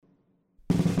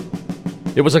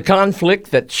It was a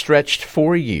conflict that stretched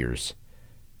 4 years.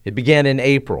 It began in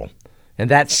April, and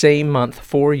that same month,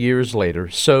 4 years later,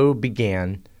 so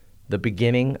began the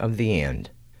beginning of the end.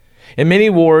 In many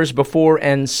wars before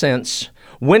and since,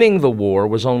 winning the war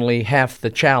was only half the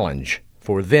challenge,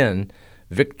 for then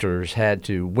victors had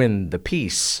to win the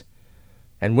peace.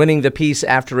 And winning the peace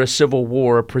after a civil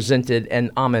war presented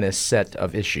an ominous set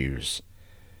of issues.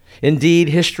 Indeed,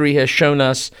 history has shown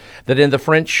us that in the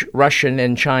French, Russian,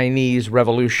 and Chinese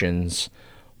revolutions,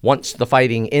 once the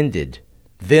fighting ended,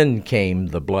 then came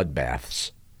the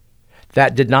bloodbaths.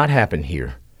 That did not happen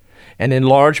here, and in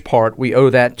large part we owe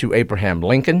that to Abraham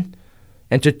Lincoln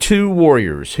and to two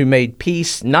warriors who made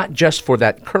peace not just for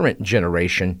that current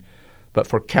generation, but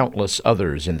for countless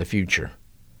others in the future.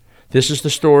 This is the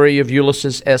story of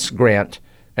Ulysses S. Grant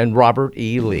and Robert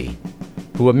E. Lee,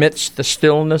 who amidst the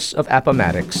stillness of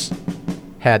Appomattox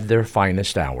had their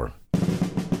finest hour.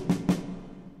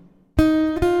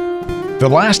 The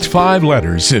last 5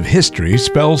 letters of history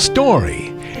spell story,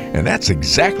 and that's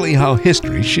exactly how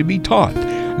history should be taught.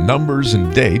 Numbers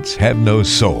and dates have no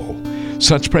soul.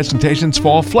 Such presentations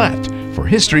fall flat, for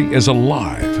history is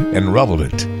alive and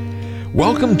relevant.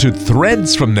 Welcome to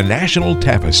Threads from the National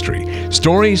Tapestry,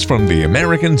 stories from the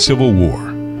American Civil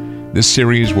War. This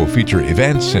series will feature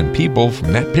events and people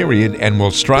from that period and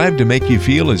will strive to make you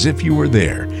feel as if you were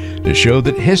there, to show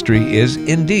that history is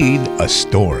indeed a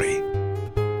story.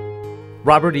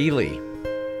 Robert E. Lee,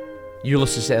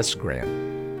 Ulysses S.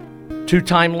 Grant, two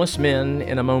timeless men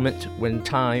in a moment when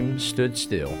time stood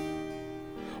still.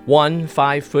 One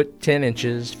 5 foot 10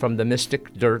 inches from the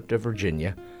mystic dirt of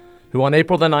Virginia, who on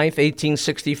April the 9th,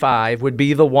 1865, would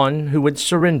be the one who would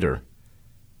surrender.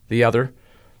 The other,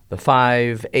 the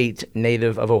 5'8"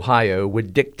 native of Ohio,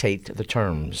 would dictate the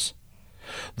terms.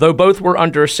 Though both were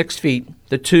under 6 feet,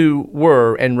 the two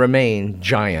were and remain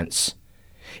giants.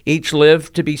 Each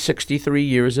lived to be 63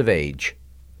 years of age.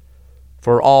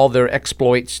 For all their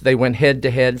exploits, they went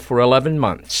head-to-head for 11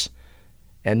 months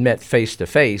and met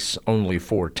face-to-face only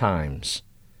 4 times.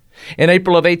 In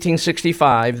April of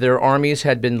 1865, their armies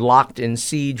had been locked in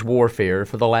siege warfare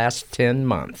for the last 10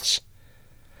 months.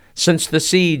 Since the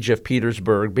siege of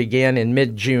Petersburg began in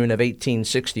mid-June of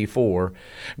 1864,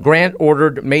 Grant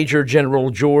ordered Major General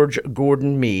George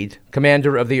Gordon Meade,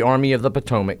 commander of the Army of the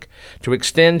Potomac, to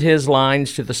extend his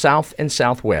lines to the south and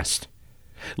southwest.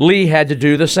 Lee had to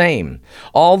do the same,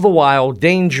 all the while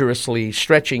dangerously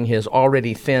stretching his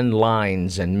already thin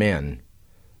lines and men.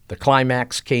 The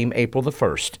climax came April the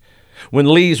 1st,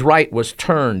 when Lee's right was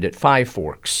turned at Five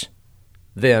Forks.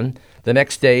 Then, the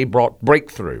next day brought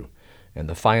breakthrough, and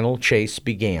the final chase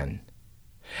began.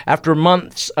 After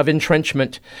months of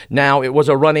entrenchment, now it was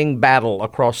a running battle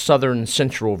across southern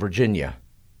central Virginia.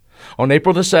 On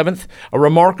April the 7th, a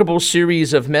remarkable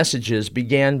series of messages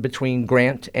began between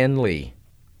Grant and Lee.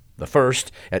 The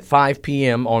first, at 5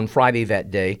 p.m. on Friday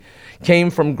that day, came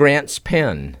from Grant's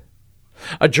pen.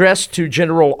 Addressed to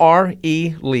General R.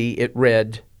 E. Lee, it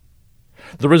read,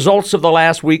 "The results of the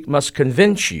last week must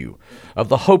convince you of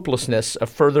the hopelessness of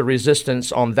further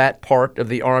resistance on that part of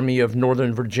the Army of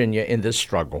Northern Virginia in this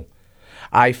struggle.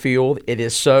 I feel it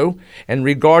is so, and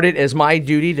regard it as my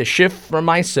duty to shift from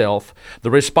myself the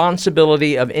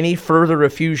responsibility of any further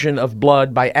effusion of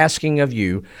blood by asking of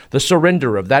you the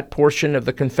surrender of that portion of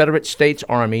the Confederate States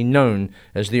Army known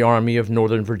as the Army of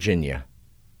Northern Virginia."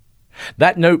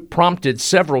 That note prompted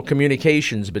several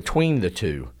communications between the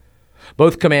two.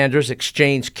 Both commanders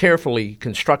exchanged carefully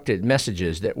constructed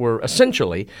messages that were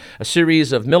essentially a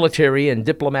series of military and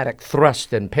diplomatic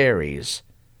thrusts and parries.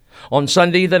 On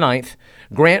Sunday the 9th,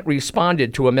 Grant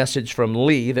responded to a message from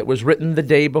Lee that was written the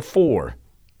day before,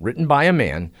 written by a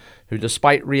man who,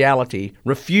 despite reality,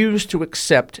 refused to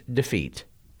accept defeat.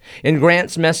 In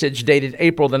Grant's message dated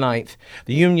April the 9th,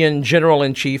 the Union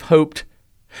General-in-Chief hoped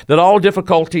that all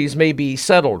difficulties may be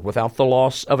settled without the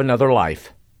loss of another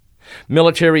life.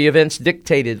 Military events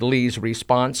dictated Lee's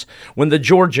response when the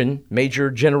Georgian,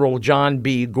 Major General John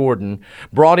B. Gordon,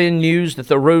 brought in news that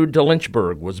the road to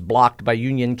Lynchburg was blocked by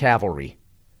Union cavalry.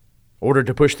 Ordered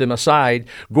to push them aside,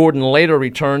 Gordon later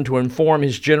returned to inform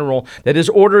his general that his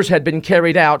orders had been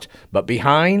carried out, but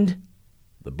behind,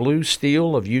 the blue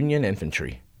steel of Union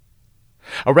infantry.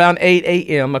 Around 8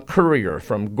 a.m., a courier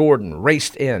from Gordon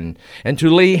raced in, and to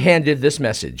Lee handed this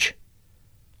message: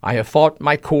 "I have fought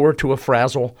my corps to a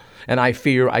frazzle, and I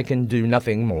fear I can do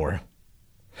nothing more."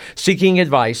 Seeking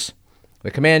advice,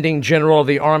 the commanding general of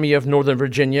the Army of Northern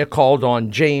Virginia called on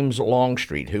James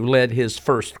Longstreet, who led his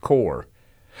 1st Corps.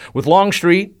 With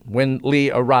Longstreet, when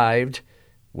Lee arrived,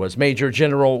 was Major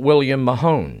General William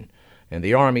Mahone, and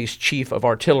the Army's Chief of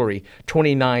Artillery,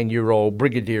 29-year-old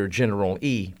Brigadier General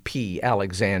E.P.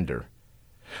 Alexander.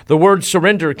 The word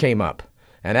surrender came up,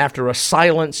 and after a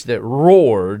silence that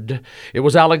roared, it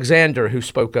was Alexander who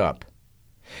spoke up.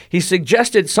 He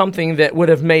suggested something that would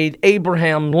have made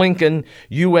Abraham Lincoln,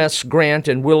 U.S. Grant,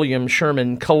 and William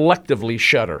Sherman collectively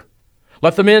shudder.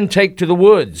 Let the men take to the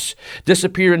woods,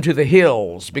 disappear into the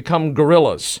hills, become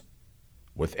guerrillas.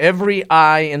 With every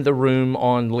eye in the room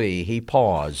on Lee, he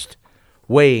paused,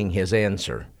 weighing his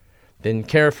answer, then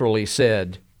carefully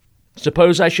said,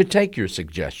 "Suppose I should take your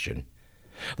suggestion.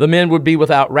 The men would be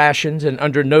without rations and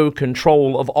under no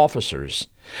control of officers.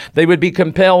 They would be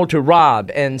compelled to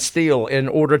rob and steal in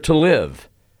order to live.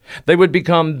 They would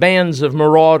become bands of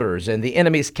marauders, and the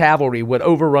enemy's cavalry would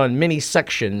overrun many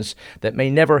sections that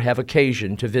may never have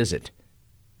occasion to visit.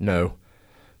 No,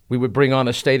 we would bring on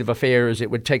a state of affairs it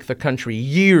would take the country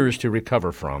years to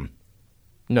recover from.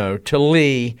 No, to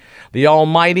Lee, the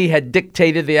Almighty had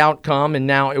dictated the outcome, and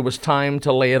now it was time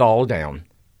to lay it all down.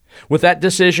 With that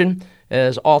decision,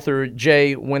 as author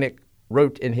Jay Winnick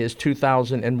wrote in his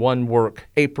 2001 work,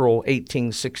 April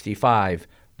 1865,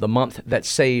 The Month That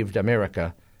Saved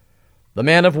America, the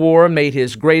man of war made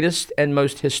his greatest and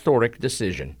most historic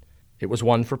decision. It was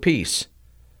one for peace,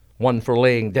 one for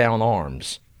laying down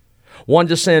arms, one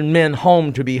to send men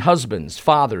home to be husbands,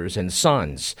 fathers, and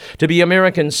sons, to be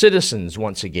American citizens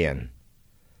once again.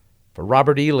 For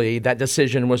Robert E. Lee, that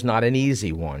decision was not an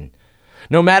easy one.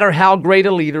 No matter how great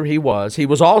a leader he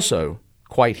was also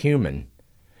quite human.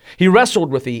 He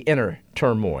wrestled with the inner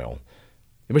turmoil.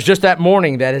 It was just that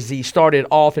morning that as he started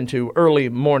off into early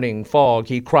morning fog,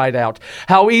 he cried out,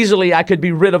 "How easily I could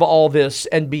be rid of all this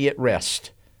and be at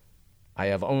rest. I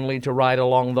have only to ride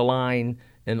along the line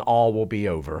and all will be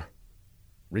over."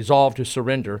 Resolved to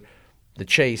surrender, the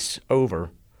chase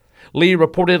over, Lee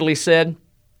reportedly said,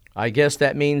 "I guess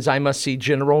that means I must see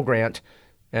General Grant,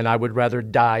 and I would rather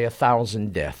die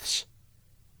 1,000 deaths."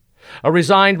 A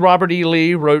resigned Robert E.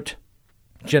 Lee wrote,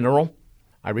 "General,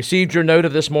 I received your note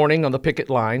of this morning on the picket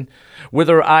line,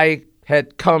 whither I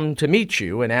had come to meet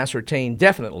you and ascertain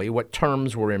definitely what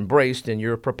terms were embraced in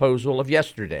your proposal of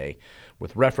yesterday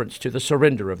with reference to the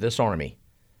surrender of this army.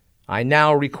 I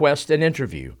now request an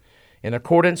interview in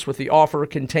accordance with the offer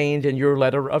contained in your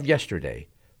letter of yesterday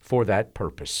for that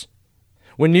purpose."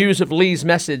 When news of Lee's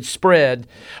message spread,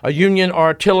 a Union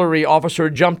artillery officer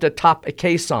jumped atop a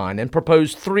caisson and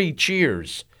proposed 3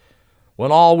 cheers.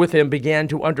 When all with him began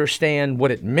to understand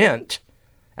what it meant,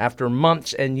 after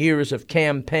months and years of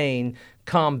campaign,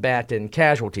 combat, and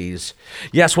casualties,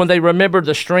 yes, when they remembered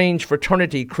the strange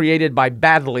fraternity created by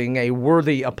battling a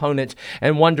worthy opponent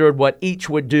and wondered what each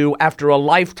would do after a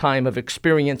lifetime of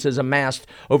experiences amassed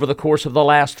over the course of the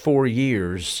last 4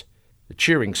 years, the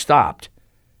cheering stopped,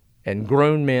 and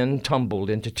grown men tumbled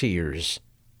into tears.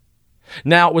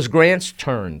 Now it was Grant's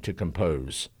turn to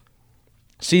compose.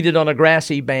 Seated on a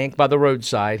grassy bank by the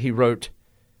roadside, he wrote,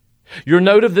 "Your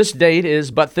note of this date is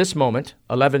but this moment,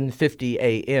 11:50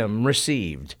 a.m.,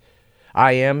 received.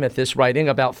 I am at this writing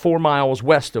about 4 miles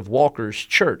west of Walker's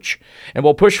Church, and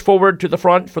will push forward to the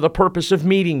front for the purpose of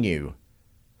meeting you.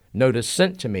 Notice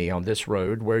sent to me on this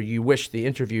road where you wish the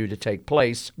interview to take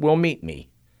place will meet me.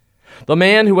 The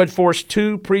man who had forced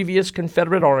 2 previous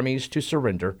Confederate armies to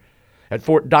surrender at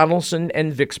Fort Donelson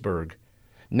and Vicksburg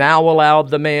now allowed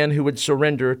the man who would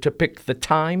surrender to pick the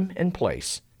time and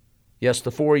place. Yes,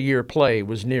 the 4-year play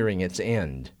was nearing its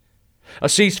end. A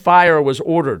ceasefire was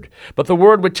ordered, but the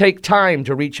word would take time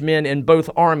to reach men in both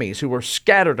armies who were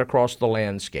scattered across the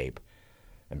landscape.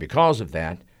 And because of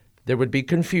that, there would be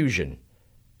confusion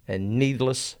and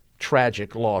needless,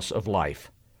 tragic loss of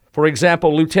life. For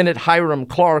example, Lieutenant Hiram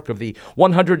Clark of the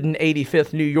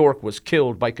 185th New York was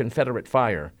killed by Confederate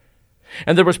fire.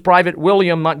 And there was Private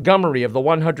William Montgomery of the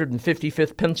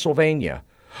 155th Pennsylvania,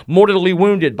 mortally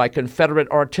wounded by Confederate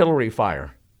artillery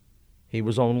fire. He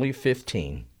was only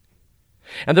 15.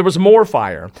 And there was more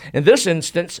fire, in this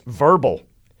instance verbal.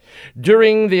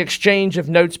 During the exchange of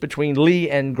notes between Lee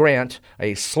and Grant,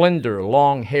 a slender,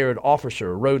 long-haired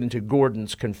officer rode into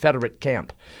Gordon's Confederate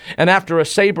camp, and after a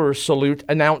saber salute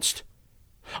announced,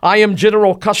 "I am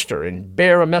General Custer, and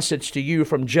bear a message to you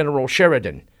from General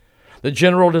Sheridan. The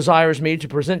general desires me to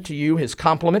present to you his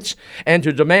compliments and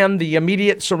to demand the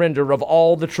immediate surrender of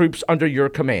all the troops under your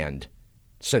command."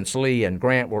 Since Lee and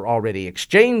Grant were already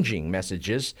exchanging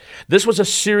messages, this was a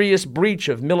serious breach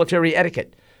of military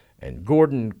etiquette, and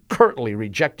Gordon curtly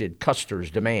rejected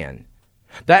Custer's demand.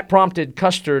 That prompted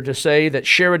Custer to say that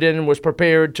Sheridan was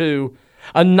prepared to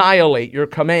annihilate your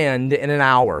command in an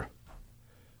hour.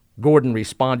 Gordon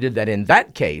responded that in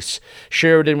that case,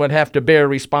 Sheridan would have to bear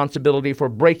responsibility for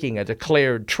breaking a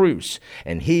declared truce,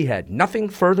 and he had nothing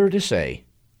further to say.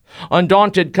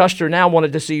 Undaunted, Custer now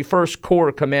wanted to see 1st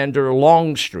Corps Commander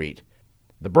Longstreet.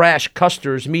 The brash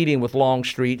Custer's meeting with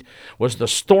Longstreet was the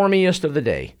stormiest of the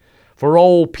day, for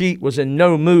old Pete was in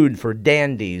no mood for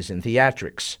dandies and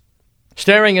theatrics.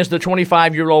 Staring as the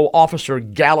 25-year-old officer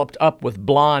galloped up with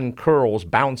blonde curls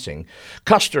bouncing,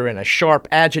 Custer, in a sharp,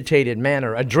 agitated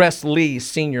manner, addressed Lee's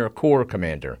senior corps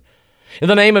commander. "In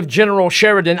the name of General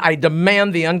Sheridan, I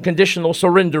demand the unconditional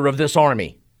surrender of this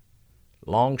army."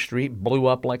 Longstreet blew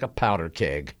up like a powder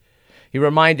keg. He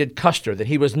reminded Custer that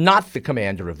he was not the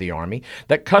commander of the army,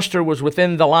 that Custer was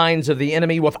within the lines of the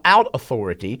enemy without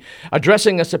authority,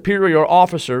 addressing a superior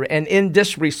officer and in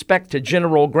disrespect to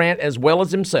General Grant as well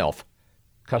as himself.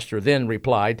 Custer then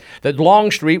replied that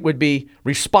Longstreet would be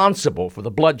responsible for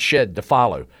the bloodshed to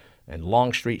follow, and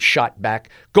Longstreet shot back,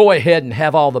 "Go ahead and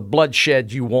have all the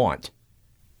bloodshed you want."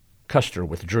 Custer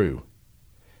withdrew.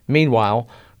 Meanwhile,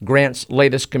 Grant's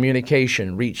latest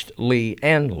communication reached Lee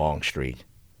and Longstreet.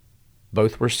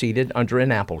 Both were seated under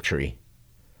an apple tree.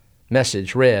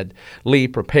 Message read, Lee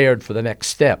prepared for the next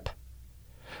step.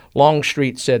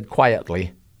 Longstreet said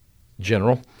quietly,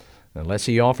 "General, unless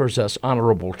he offers us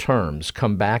honorable terms,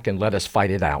 come back and let us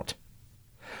fight it out."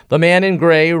 The man in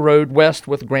gray rode west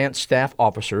with Grant's staff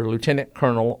officer, Lieutenant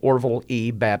Colonel Orville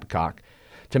E. Babcock,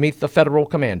 to meet the federal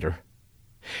commander.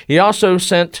 He also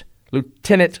sent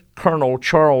Lieutenant Colonel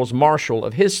Charles Marshall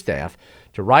of his staff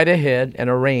to ride ahead and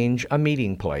arrange a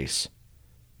meeting place.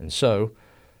 And so,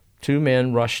 2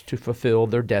 men rushed to fulfill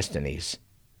their destinies.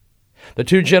 The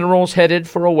 2 generals headed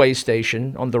for a way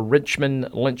station on the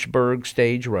Richmond-Lynchburg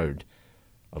Stage Road,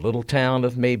 a little town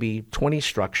of maybe 20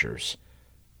 structures,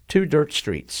 2 dirt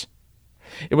streets.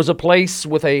 It was a place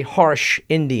with a harsh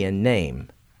Indian name,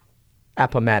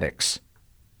 Appomattox.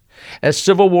 As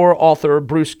Civil War author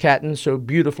Bruce Catton so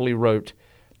beautifully wrote,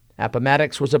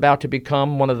 Appomattox was about to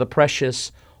become one of the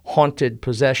precious, haunted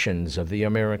possessions of the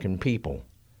American people.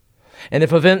 And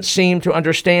if events seemed to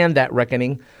understand that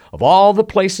reckoning, of all the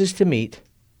places to meet,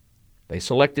 they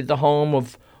selected the home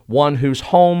of one whose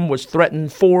home was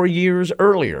threatened 4 years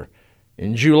earlier,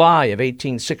 in July of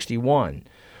 1861,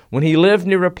 when he lived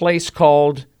near a place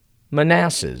called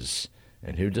Manassas,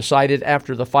 and who decided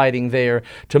after the fighting there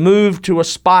to move to a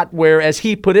spot where, as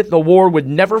he put it, the war would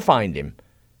never find him.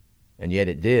 And yet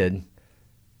it did,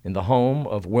 in the home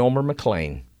of Wilmer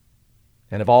McLean.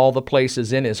 And of all the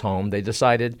places in his home, they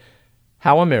decided,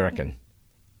 how American,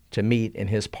 to meet in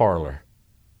his parlor.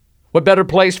 What better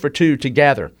place for 2 to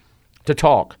gather, to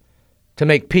talk, to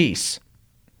make peace?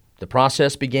 The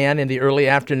process began in the early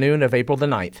afternoon of April the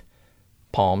 9th,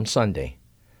 Palm Sunday.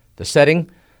 The setting,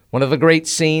 one of the great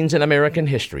scenes in American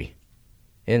history.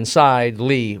 Inside,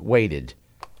 Lee waited.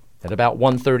 At about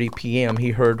 1:30 p.m.,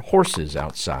 he heard horses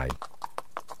outside.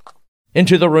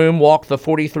 Into the room walked the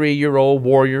 43-year-old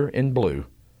warrior in blue.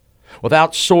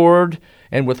 Without sword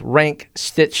and with rank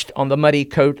stitched on the muddy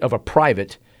coat of a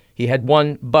private, he had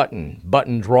one button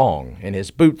buttoned wrong, and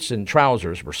his boots and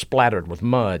trousers were splattered with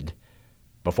mud.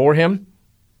 Before him,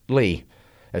 Lee,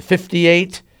 at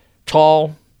 58,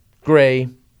 tall, gray,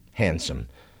 handsome.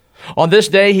 On this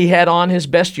day, he had on his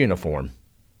best uniform.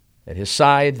 At his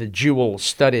side, the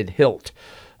jewel-studded hilt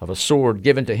of a sword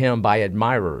given to him by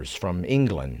admirers from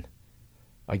England.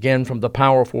 Again, from the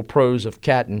powerful prose of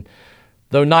Catton,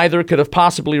 though neither could have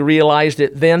possibly realized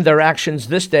it then, their actions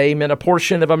this day meant a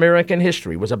portion of American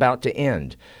history was about to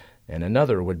end, and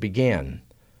another would begin.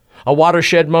 A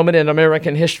watershed moment in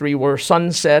American history where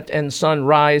sunset and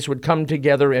sunrise would come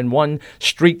together in one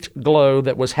streaked glow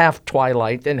that was half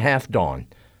twilight and half dawn.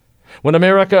 When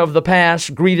America of the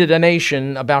past greeted a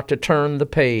nation about to turn the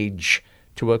page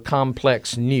to a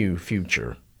complex new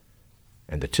future.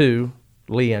 And the 2,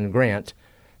 Lee and Grant,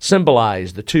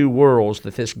 symbolized the 2 worlds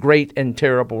that this great and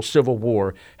terrible Civil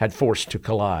War had forced to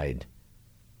collide.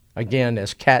 Again,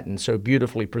 as Catton so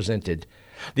beautifully presented,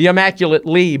 the immaculate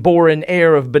Lee bore an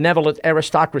air of benevolent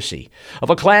aristocracy, of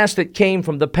a class that came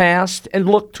from the past and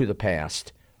looked to the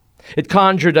past. It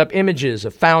conjured up images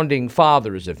of founding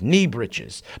fathers, of knee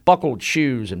breeches, buckled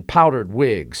shoes, and powdered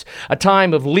wigs, a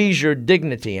time of leisured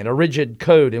dignity and a rigid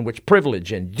code in which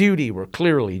privilege and duty were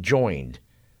clearly joined.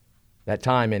 That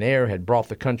time and air had brought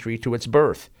the country to its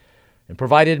birth and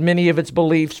provided many of its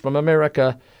beliefs from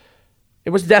America.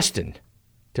 It was destined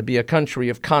to be a country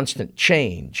of constant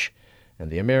change, and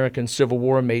the American Civil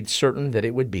War made certain that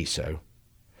it would be so.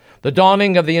 The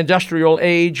dawning of the industrial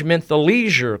age meant the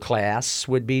leisure class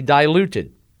would be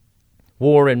diluted.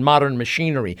 War and modern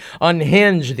machinery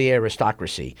unhinged the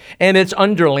aristocracy and its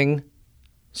underling,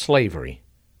 slavery.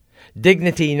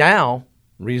 Dignity now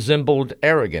resembled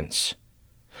arrogance.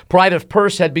 Pride of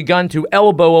purse had begun to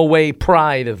elbow away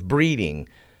pride of breeding,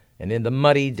 and in the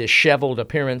muddy, disheveled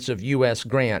appearance of U.S.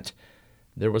 Grant,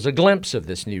 there was a glimpse of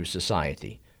this new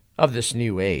society, of this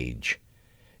new age.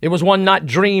 It was one not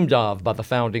dreamed of by the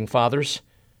Founding Fathers.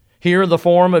 Here, the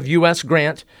form of U.S.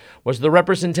 Grant was the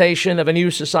representation of a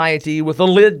new society with the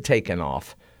lid taken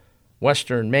off.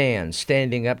 Western man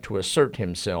standing up to assert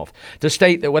himself, to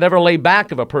state that whatever lay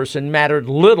back of a person mattered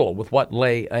little with what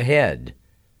lay ahead.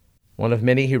 One of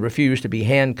many who refused to be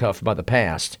handcuffed by the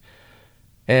past.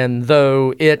 And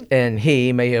though it and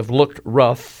he may have looked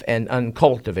rough and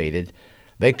uncultivated,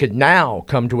 they could now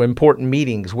come to important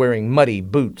meetings wearing muddy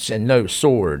boots and no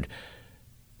sword.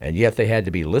 And yet they had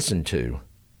to be listened to.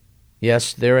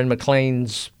 Yes, there in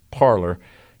McLean's parlor,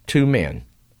 two men,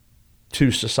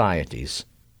 two societies.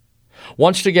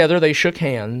 Once together, they shook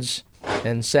hands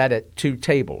and sat at two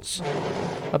tables,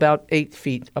 about 8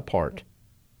 feet apart.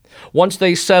 Once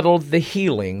they settled, the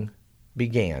healing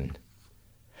began.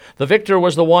 The victor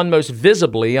was the one most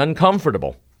visibly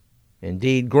uncomfortable.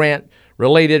 Indeed, Grant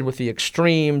related with the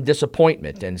extreme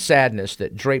disappointment and sadness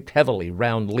that draped heavily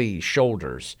round Lee's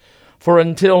shoulders. For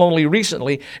until only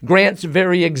recently, Grant's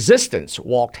very existence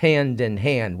walked hand in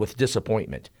hand with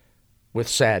disappointment, with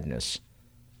sadness.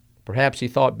 Perhaps he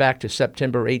thought back to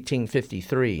September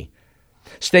 1853,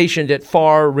 stationed at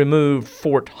far-removed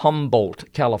Fort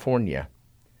Humboldt, California.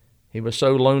 He was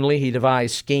so lonely he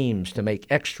devised schemes to make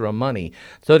extra money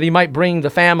so that he might bring the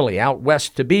family out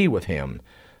west to be with him.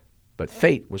 But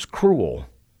fate was cruel.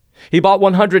 He bought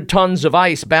 100 tons of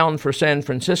ice bound for San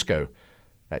Francisco.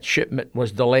 That shipment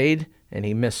was delayed, and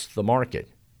he missed the market.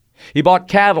 He bought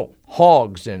cattle,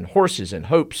 hogs, and horses in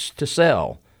hopes to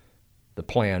sell. The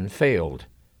plan failed.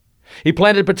 He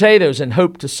planted potatoes and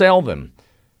hoped to sell them.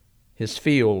 His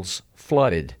fields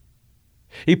flooded.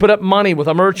 He put up money with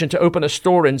a merchant to open a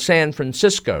store in San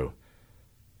Francisco.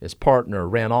 His partner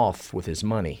ran off with his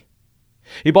money.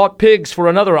 He bought pigs for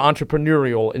another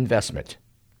entrepreneurial investment.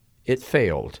 It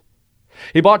failed.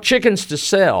 He bought chickens to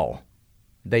sell.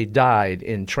 They died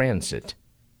in transit.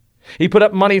 He put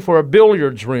up money for a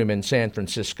billiards room in San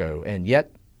Francisco, and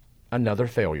yet another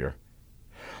failure.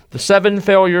 The 7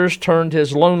 failures turned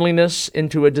his loneliness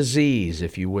into a disease,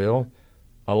 if you will.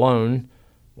 Alone,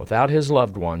 without his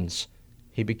loved ones,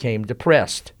 he became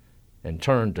depressed and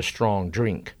turned to strong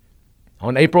drink.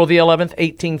 On April the 11th,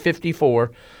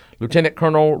 1854, Lieutenant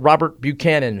Colonel Robert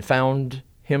Buchanan found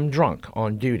him drunk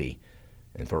on duty,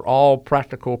 and for all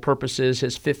practical purposes,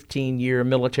 his 15-year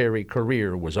military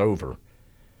career was over.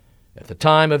 At the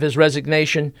time of his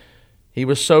resignation, he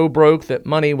was so broke that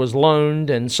money was loaned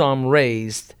and some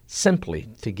raised simply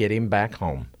to get him back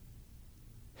home.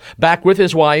 Back with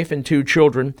his wife and 2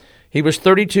 children, he was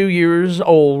 32 years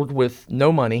old with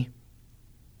no money,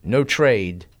 no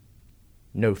trade,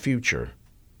 no future.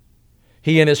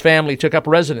 He and his family took up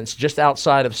residence just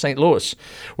outside of St. Louis,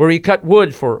 where he cut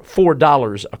wood for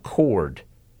 $4 a cord.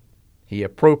 He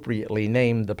appropriately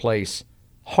named the place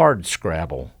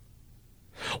Hardscrabble.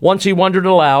 Once he wondered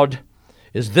aloud,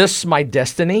 "Is this my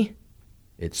destiny?"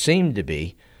 It seemed to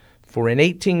be, for in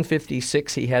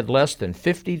 1856 he had less than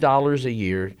 $50 a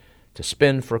year to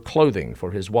spend for clothing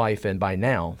for his wife and by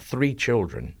now 3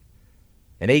 children.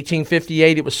 In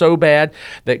 1858 it was so bad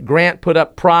that Grant put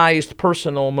up prized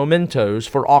personal mementos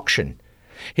for auction.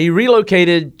 He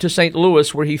relocated to St.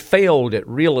 Louis, where he failed at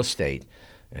real estate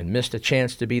and missed a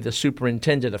chance to be the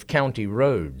superintendent of county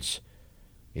roads.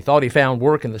 He thought he found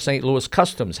work in the St. Louis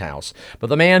Customs House, but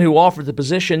the man who offered the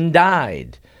position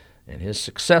died, and his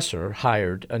successor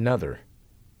hired another.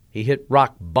 He hit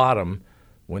rock bottom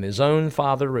when his own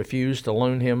father refused to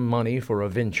loan him money for a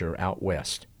venture out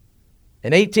west.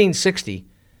 In 1860,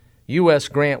 U.S.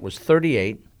 Grant was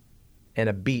 38 and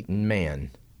a beaten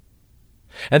man.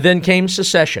 And then came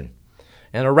secession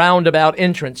and a roundabout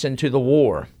entrance into the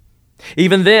war.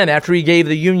 Even then, after he gave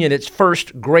the Union its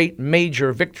first great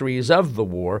major victories of the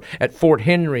war at Fort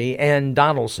Henry and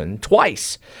Donelson,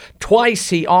 twice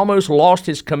he almost lost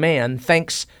his command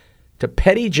thanks to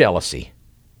petty jealousy.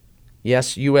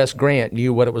 Yes, U.S. Grant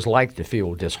knew what it was like to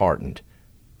feel disheartened,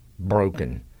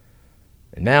 broken.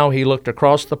 And now he looked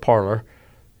across the parlor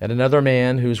at another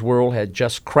man whose world had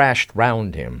just crashed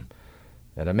round him,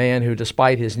 at a man who,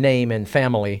 despite his name and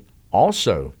family,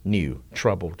 also knew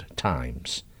troubled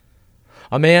times.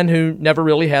 A man who never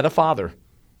really had a father,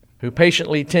 who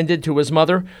patiently tended to his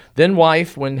mother, then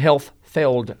wife, when health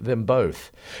failed them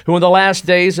both, who in the last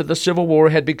days of the Civil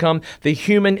War had become the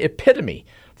human epitome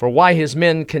for why his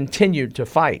men continued to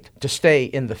fight, to stay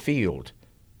in the field.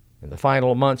 In the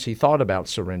final months he thought about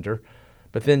surrender,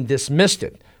 but then dismissed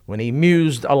it when he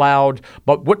mused aloud,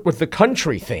 "But what would the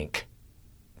country think?"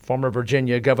 Former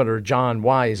Virginia Governor John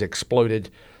Wise exploded,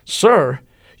 "Sir,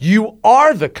 you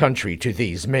are the country to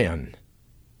these men."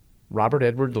 Robert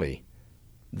Edward Lee,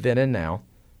 then and now,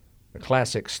 a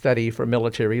classic study for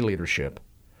military leadership.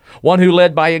 One who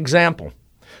led by example,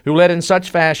 who led in such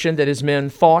fashion that his men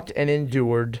fought and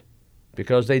endured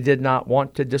because they did not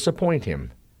want to disappoint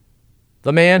him.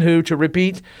 The man who, to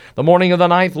repeat, the morning of the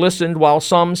 9th listened while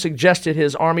some suggested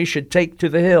his army should take to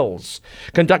the hills,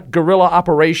 conduct guerrilla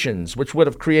operations which would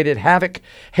have created havoc,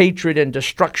 hatred, and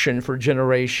destruction for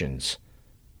generations.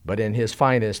 But in his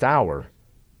finest hour,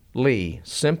 Lee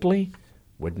simply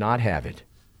would not have it.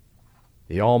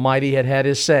 The Almighty had had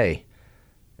his say,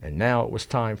 and now it was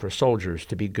time for soldiers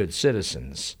to be good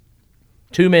citizens.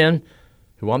 Two men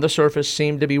who on the surface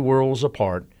seemed to be worlds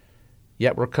apart,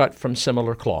 yet were cut from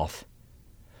similar cloth.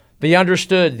 They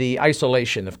understood the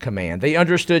isolation of command. They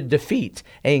understood defeat,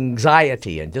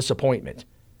 anxiety, and disappointment.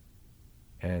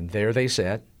 And there they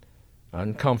sat,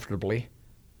 uncomfortably,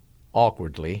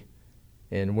 awkwardly,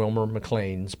 in Wilmer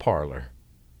McLean's parlor.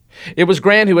 It was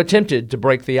Grant who attempted to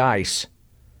break the ice.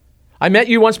 "I met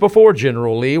you once before,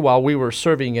 General Lee, while we were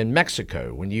serving in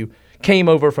Mexico, when you came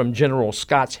over from General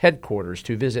Scott's headquarters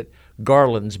to visit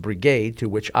Garland's brigade, to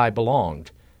which I belonged.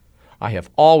 I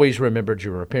have always remembered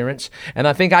your appearance, and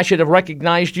I think I should have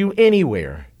recognized you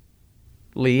anywhere."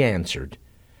 Lee answered,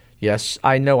 "Yes,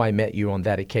 I know I met you on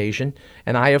that occasion,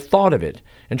 and I have thought of it,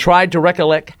 and tried to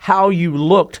recollect how you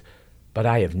looked, but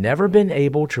I have never been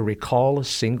able to recall a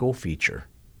single feature."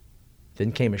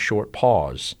 Then came a short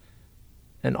pause,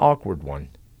 an awkward one.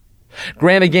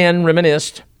 Grant again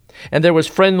reminisced, and there was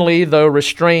friendly though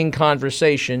restrained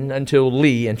conversation until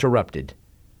Lee interrupted.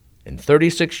 In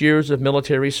 36 years of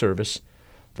military service,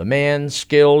 the man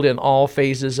skilled in all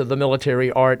phases of the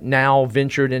military art now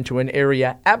ventured into an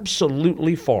area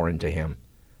absolutely foreign to him: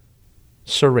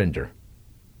 surrender.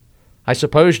 "I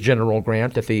suppose, General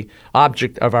Grant, that the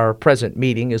object of our present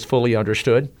meeting is fully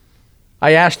understood.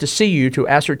 I asked to see you to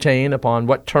ascertain upon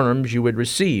what terms you would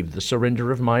receive the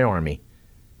surrender of my army."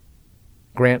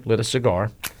 Grant lit a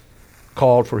cigar,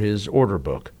 called for his order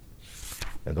book,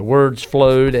 and the words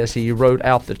flowed as he wrote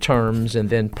out the terms and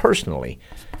then personally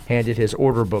handed his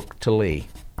order book to Lee.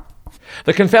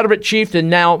 The Confederate chieftain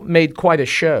now made quite a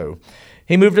show.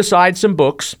 He moved aside some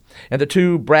books and the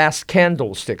two brass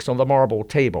candlesticks on the marble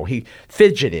table. He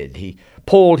fidgeted. He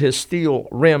pulled his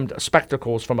steel-rimmed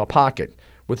spectacles from a pocket,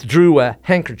 withdrew a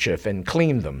handkerchief and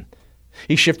cleaned them.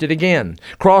 He shifted again,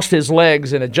 crossed his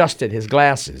legs, and adjusted his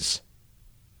glasses.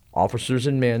 Officers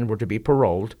and men were to be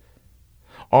paroled.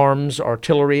 Arms,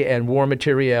 artillery, and war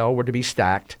materiel were to be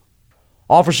stacked.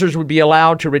 Officers would be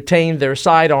allowed to retain their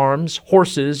sidearms,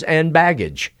 horses, and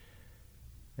baggage.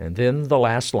 And then the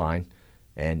last line,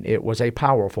 and it was a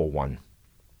powerful one.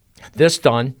 This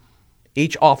done,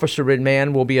 each officer and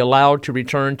man will be allowed to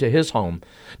return to his home,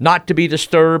 not to be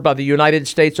disturbed by the United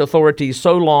States authorities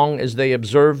so long as they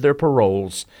observe their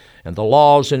paroles and the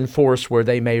laws in force where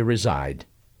they may reside.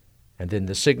 And then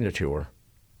the signature,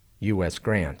 U.S.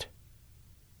 Grant.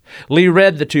 Lee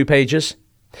read the 2 pages.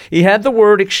 He had the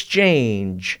word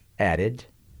exchange added.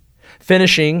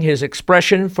 Finishing, his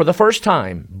expression for the first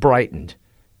time brightened,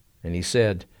 and he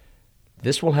said,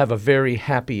 "This will have a very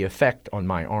happy effect on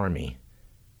my army."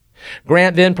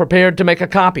 Grant then prepared to make a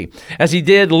copy. As he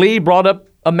did, Lee brought up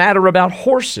a matter about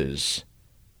horses.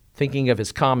 Thinking of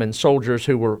his common soldiers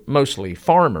who were mostly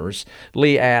farmers,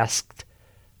 Lee asked,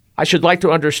 "I should like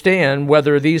to understand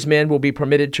whether these men will be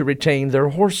permitted to retain their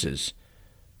horses."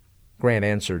 Grant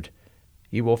answered,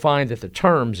 "You will find that the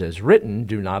terms as written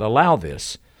do not allow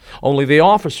this. Only the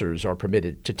officers are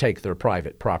permitted to take their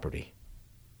private property."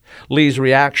 Lee's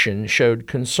reaction showed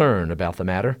concern about the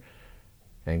matter,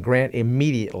 and Grant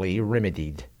immediately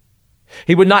remedied.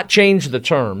 He would not change the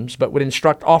terms, but would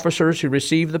instruct officers who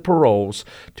received the paroles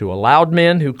to allow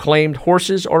men who claimed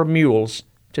horses or mules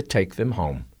to take them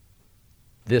home.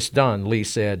 This done, Lee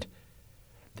said,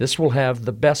 "This will have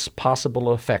the best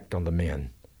possible effect on the men."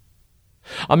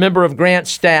 A member of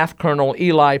Grant's staff, Colonel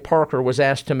Eli Parker, was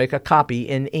asked to make a copy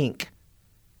in ink.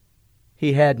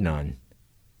 He had none.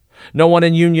 No one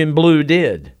in Union Blue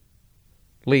did.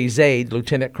 Lee's aide,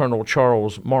 Lieutenant Colonel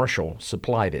Charles Marshall,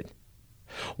 supplied it.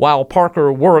 While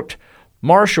Parker worked,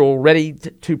 Marshall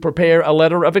readied to prepare a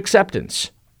letter of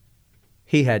acceptance.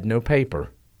 He had no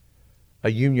paper. A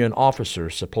Union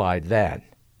officer supplied that.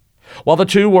 While the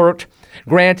two worked,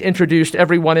 Grant introduced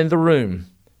everyone in the room,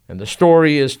 and the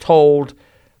story is told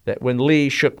that when Lee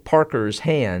shook Parker's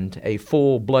hand, a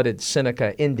full-blooded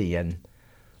Seneca Indian,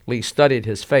 Lee studied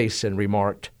his face and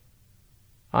remarked,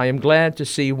 I am glad to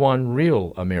see one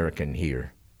real American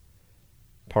here.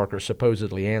 Parker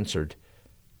supposedly answered,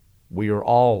 "We are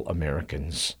all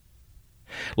Americans."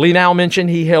 Lee now mentioned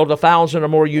he held 1,000 or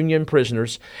more Union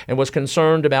prisoners and was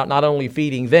concerned about not only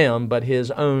feeding them, but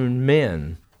his own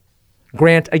men.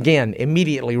 Grant again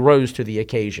immediately rose to the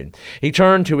occasion. He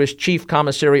turned to his chief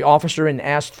commissary officer and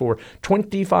asked for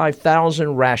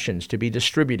 25,000 rations to be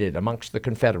distributed amongst the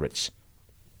Confederates.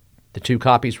 The 2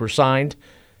 copies were signed,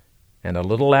 and a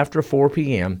little after 4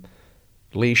 p.m.,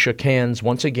 Lee shook hands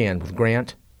once again with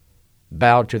Grant,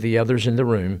 bowed to the others in the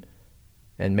room,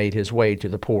 and made his way to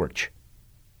the porch.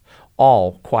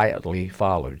 All quietly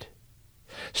followed.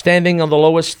 Standing on the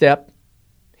lowest step,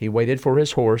 he waited for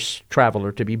his horse,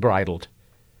 Traveler, to be bridled.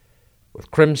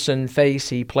 With crimson face,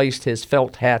 he placed his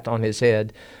felt hat on his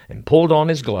head and pulled on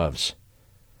his gloves.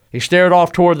 He stared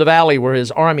off toward the valley where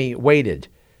his army waited,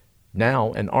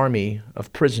 now an army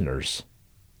of prisoners.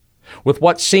 With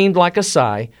what seemed like a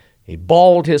sigh, he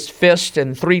balled his fist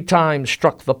and 3 times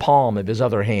struck the palm of his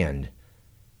other hand.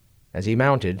 As he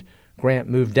mounted, Grant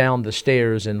moved down the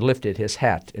stairs and lifted his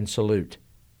hat in salute.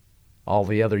 All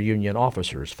the other Union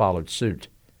officers followed suit.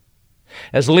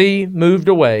 As Lee moved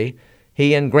away,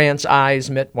 he and Grant's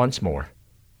eyes met once more.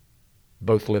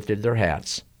 Both lifted their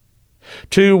hats.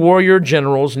 2 warrior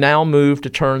generals now moved to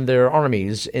turn their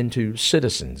armies into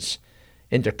citizens,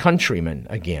 into countrymen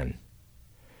again.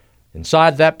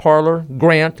 Inside that parlor,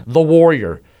 Grant, the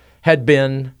warrior, had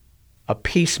been a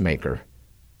peacemaker.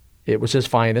 It was his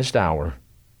finest hour.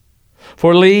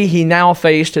 For Lee, he now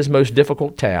faced his most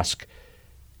difficult task.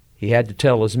 He had to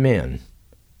tell his men.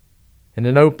 In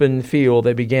an open field,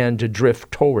 they began to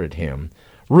drift toward him.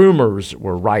 Rumors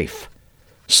were rife.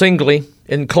 Singly,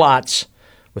 in clots,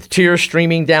 with tears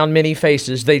streaming down many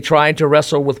faces, they tried to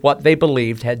wrestle with what they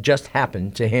believed had just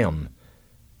happened to him.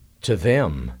 To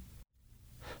them.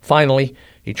 Finally,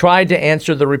 he tried to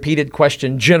answer the repeated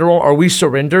question, "General, are we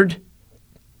surrendered?"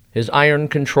 His iron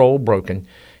control broken,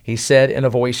 he said in a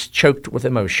voice choked with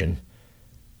emotion,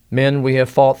 "Men, we have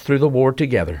fought through the war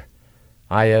together.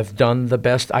 I have done the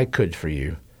best I could for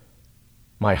you.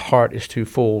 My heart is too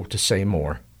full to say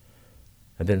more."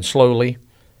 And then slowly,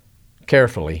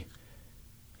 carefully,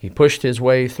 he pushed his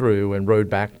way through and rode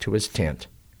back to his tent.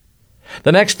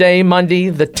 The next day, Monday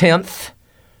the 10th,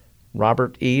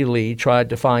 Robert E. Lee tried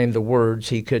to find the words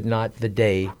he could not the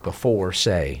day before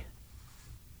say.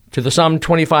 To the some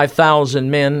 25,000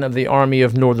 men of the Army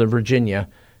of Northern Virginia,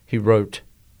 he wrote,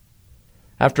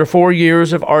 "After 4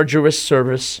 years of arduous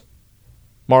service,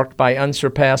 marked by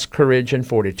unsurpassed courage and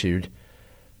fortitude,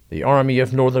 the Army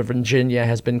of Northern Virginia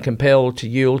has been compelled to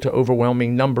yield to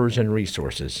overwhelming numbers and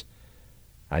resources.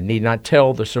 I need not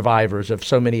tell the survivors of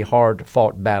so many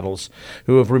hard-fought battles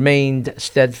who have remained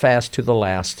steadfast to the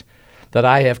last that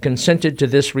I have consented to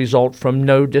this result from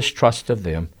no distrust of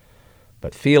them,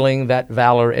 but feeling that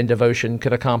valor and devotion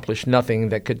could accomplish nothing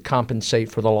that could compensate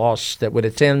for the loss that would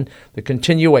attend the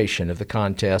continuation of the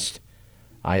contest,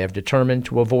 I have determined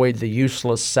to avoid the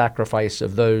useless sacrifice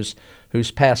of those whose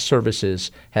past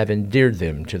services have endeared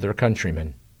them to their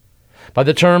countrymen. By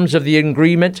the terms of the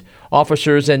agreement,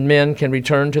 officers and men can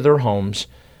return to their homes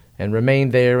and remain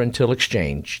there until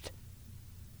exchanged.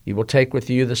 You will take with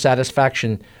you the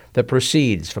satisfaction that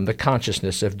proceeds from the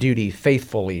consciousness of duty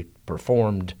faithfully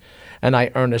performed, and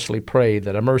I earnestly pray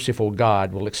that a merciful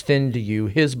God will extend to you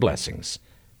his blessings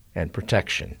and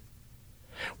protection.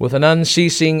 With an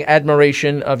unceasing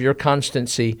admiration of your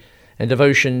constancy and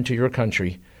devotion to your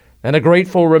country, and a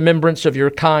grateful remembrance of your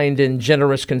kind and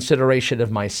generous consideration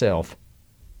of myself,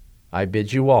 I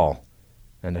bid you all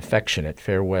an affectionate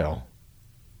farewell."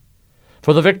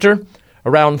 For the victor,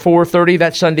 around 4:30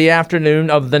 that Sunday afternoon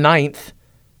of the 9th,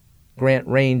 Grant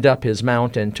reined up his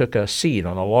mount and took a seat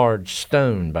on a large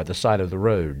stone by the side of the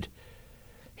road.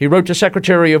 He wrote to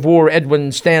Secretary of War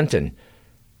Edwin Stanton,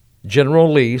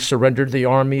 "General Lee surrendered the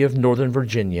Army of Northern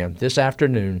Virginia this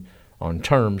afternoon on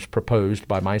terms proposed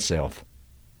by myself."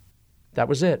 That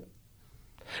was it.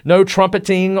 No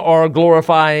trumpeting or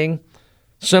glorifying,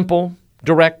 simple,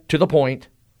 direct, to the point,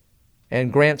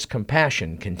 and Grant's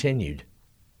compassion continued.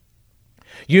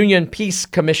 Union Peace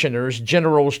Commissioners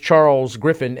Generals Charles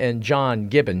Griffin and John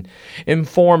Gibbon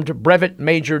informed Brevet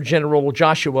Major General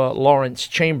Joshua Lawrence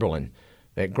Chamberlain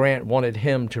that Grant wanted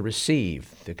him to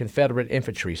receive the Confederate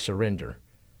infantry surrender.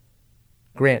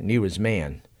 Grant knew his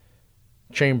man.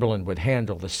 Chamberlain would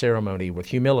handle the ceremony with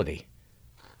humility,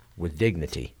 with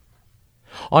dignity.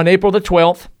 On April the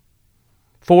 12th,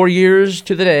 4 years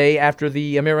to the day after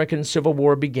the American Civil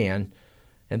War began,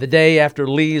 and the day after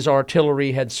Lee's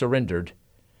artillery had surrendered,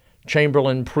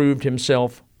 Chamberlain proved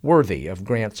himself worthy of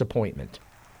Grant's appointment.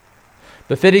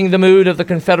 Befitting the mood of the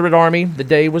Confederate Army, the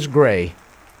day was gray.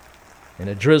 In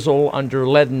a drizzle under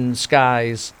leaden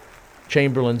skies,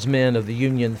 Chamberlain's men of the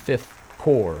Union 5th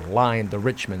Corps lined the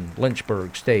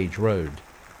Richmond-Lynchburg stage road.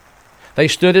 They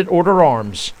stood at order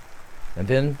arms, and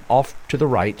then off to the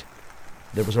right,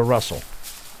 there was a rustle.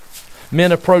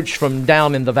 Men approached from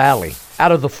down in the valley,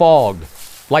 out of the fog,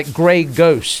 like gray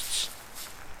ghosts,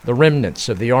 the remnants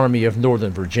of the Army of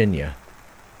Northern Virginia.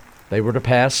 They were to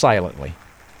pass silently,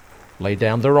 lay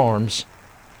down their arms,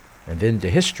 and then to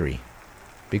history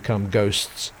become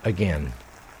ghosts again.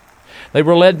 They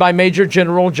were led by Major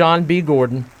General John B.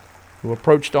 Gordon, who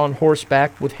approached on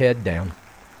horseback with head down.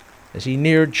 As he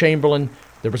neared Chamberlain,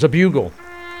 there was a bugle,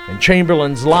 and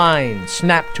Chamberlain's line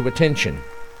snapped to attention.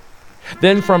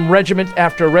 Then from regiment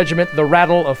after regiment, the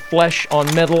rattle of flesh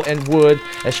on metal and wood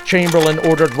as Chamberlain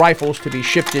ordered rifles to be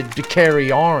shifted to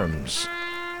carry arms.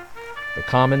 The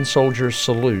common soldier's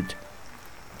salute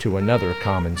to another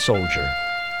common soldier.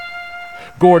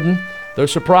 Gordon, though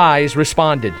surprised,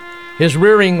 responded. His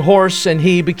rearing horse and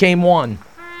he became one.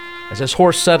 As his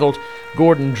horse settled,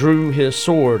 Gordon drew his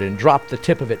sword and dropped the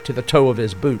tip of it to the toe of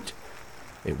his boot.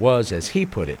 It was, as he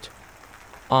put it,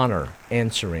 honor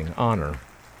answering honor.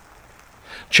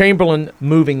 Chamberlain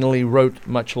movingly wrote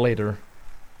much later,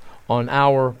 "On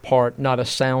our part not a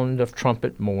sound of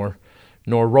trumpet more,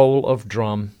 nor roll of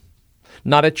drum,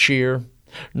 not a cheer,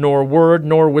 nor word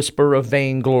nor whisper of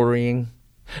vain glorying,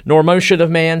 nor motion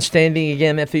of man standing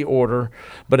again at the order,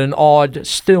 but an awed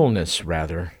stillness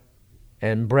rather,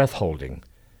 and breath-holding,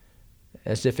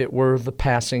 as if it were the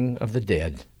passing of the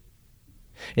dead."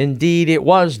 Indeed, it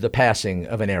was the passing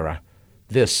of an era,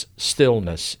 this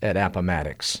stillness at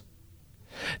Appomattox.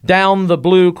 Down the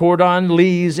blue cordon,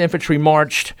 Lee's infantry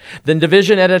marched. Then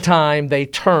division at a time, they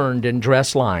turned in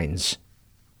dress lines.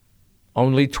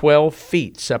 Only 12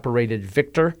 feet separated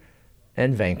victor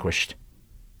and vanquished.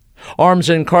 Arms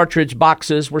and cartridge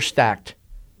boxes were stacked.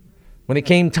 When it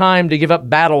came time to give up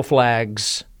battle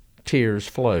flags, tears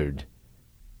flowed,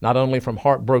 not only from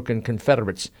heartbroken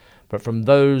Confederates, but from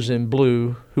those in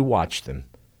blue who watched them.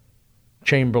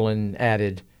 Chamberlain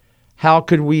added, "How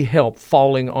could we help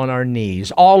falling on our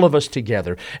knees, all of us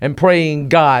together, and praying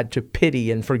God to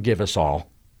pity and forgive us all?"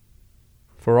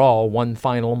 For all, one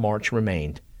final march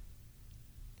remained,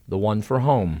 the one for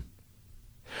home.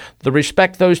 The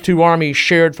respect those two armies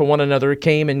shared for one another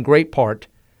came in great part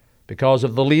because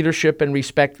of the leadership and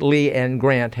respect Lee and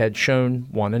Grant had shown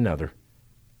one another.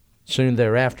 Soon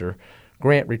thereafter,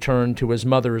 Grant returned to his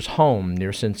mother's home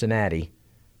near Cincinnati.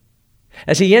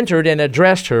 As he entered and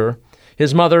addressed her,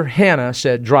 his mother, Hannah,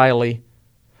 said dryly,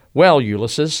 "Well,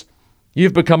 Ulysses,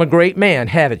 you've become a great man,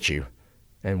 haven't you?"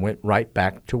 and went right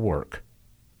back to work.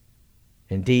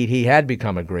 Indeed, he had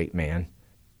become a great man.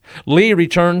 Lee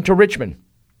returned to Richmond.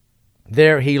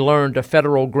 There he learned a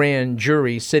federal grand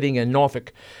jury sitting in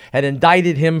Norfolk had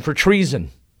indicted him for treason.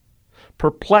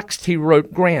 Perplexed, he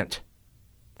wrote Grant.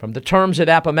 From the terms at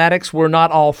Appomattox were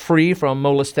not all free from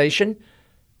molestation.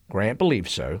 Grant believed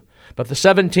so, but the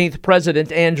 17th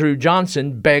President, Andrew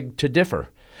Johnson, begged to differ.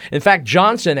 In fact,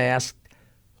 Johnson asked,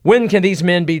 "When can these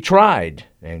men be tried?"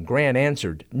 And Grant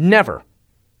answered, "Never.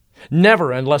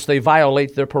 Never unless they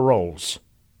violate their paroles."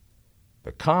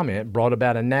 The comment brought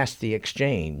about a nasty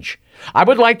exchange. "I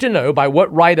would like to know by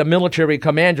what right a military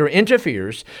commander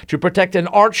interferes to protect an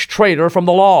arch traitor from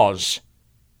the laws."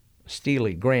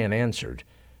 Steely Grant answered,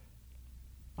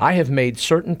 "I have made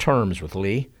certain terms with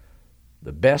Lee,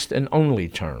 the best and only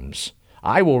terms.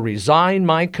 I will resign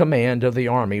my command of the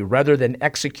army rather than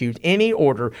execute any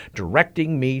order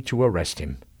directing me to arrest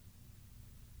him."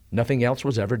 Nothing else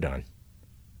was ever done,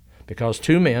 because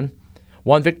two men,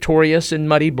 one victorious in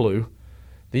muddy blue,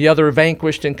 the other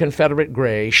vanquished in Confederate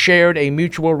gray, shared a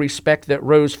mutual respect that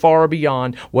rose far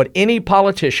beyond what any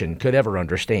politician could ever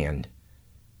understand.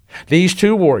 These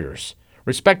two warriors,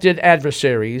 respected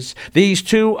adversaries, these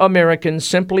two Americans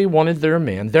simply wanted their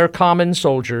men, their common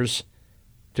soldiers,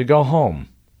 to go home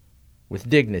with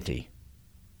dignity,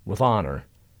 with honor,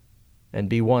 and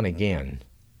be one again.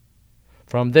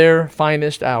 From their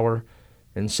finest hour,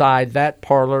 inside that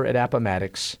parlor at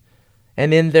Appomattox,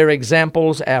 and in their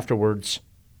examples afterwards,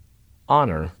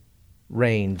 honor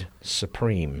reigned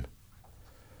supreme.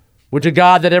 Would to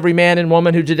God that every man and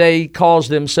woman who today calls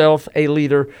themselves a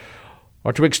leader,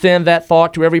 or to extend that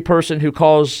thought to every person who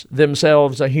calls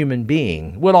themselves a human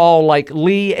being, would all, like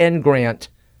Lee and Grant,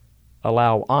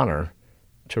 allow honor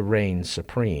to reign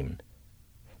supreme.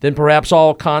 Then perhaps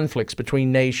all conflicts between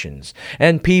nations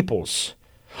and peoples,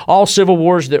 all civil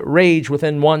wars that rage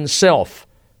within oneself,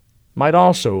 might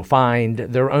also find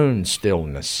their own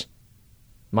stillness,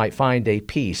 might find a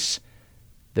peace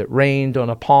that reigned on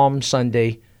a Palm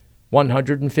Sunday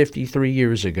 153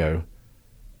 years ago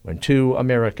when two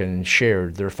Americans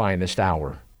shared their finest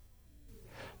hour.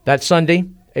 That Sunday,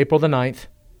 April the 9th,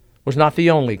 was not the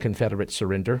only Confederate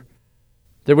surrender.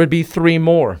 There would be 3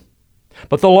 more.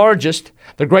 But the largest,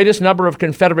 the greatest number of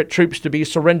Confederate troops to be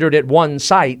surrendered at one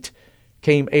site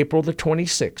came April the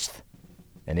 26th,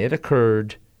 and it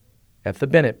occurred at the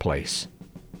Bennett Place,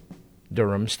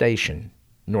 Durham Station,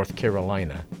 North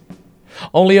Carolina.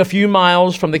 Only a few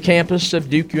miles from the campus of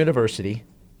Duke University,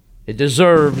 it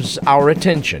deserves our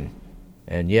attention,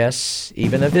 and yes,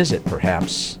 even a visit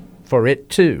perhaps, for it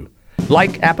too,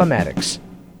 like Appomattox,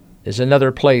 is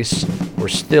another place where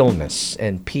stillness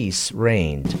and peace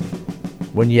reigned,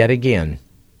 when yet again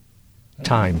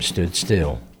time stood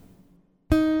still.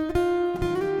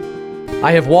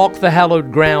 I have walked the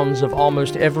hallowed grounds of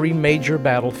almost every major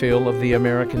battlefield of the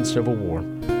American Civil War.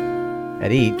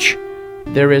 At each,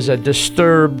 there is a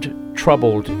disturbed,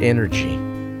 troubled energy.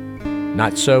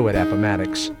 Not so at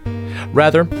Appomattox.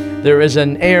 Rather, there is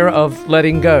an air of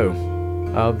letting go,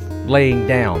 of laying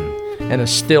down, and a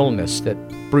stillness that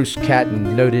Bruce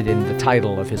Catton noted in the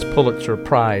title of his Pulitzer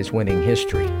Prize-winning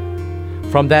history.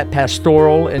 From that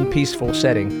pastoral and peaceful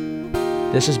setting,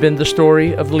 this has been the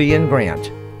story of Leon Grant,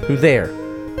 who there,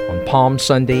 on Palm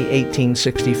Sunday,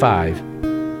 1865,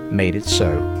 made it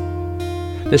so.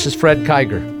 This is Fred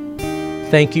Kiger.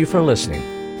 Thank you for listening.